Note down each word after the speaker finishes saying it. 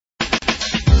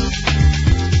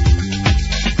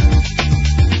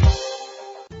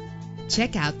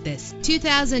Check out this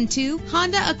 2002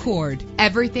 Honda Accord.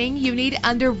 Everything you need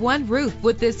under one roof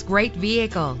with this great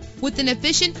vehicle. With an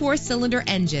efficient 4-cylinder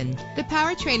engine, the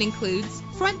powertrain includes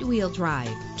front-wheel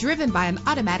drive, driven by an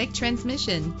automatic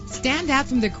transmission. Stand out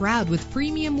from the crowd with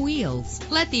premium wheels.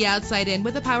 Let the outside in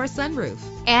with a power sunroof.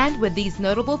 And with these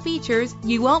notable features,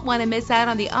 you won't want to miss out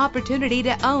on the opportunity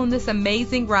to own this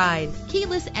amazing ride.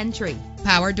 Keyless entry,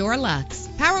 power door locks,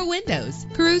 power windows,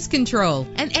 cruise control,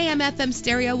 an AM/FM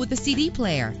stereo with a CD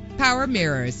player, power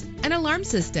mirrors, an alarm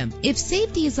system. If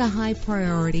safety is a high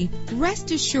priority, rest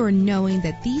assured knowing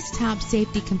that these top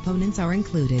safety components are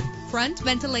included: front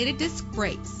ventilated disc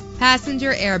brakes,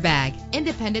 passenger airbag,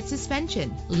 independent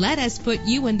suspension. Let us put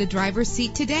you in the driver's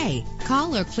seat today.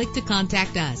 Call or click to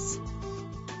contact us.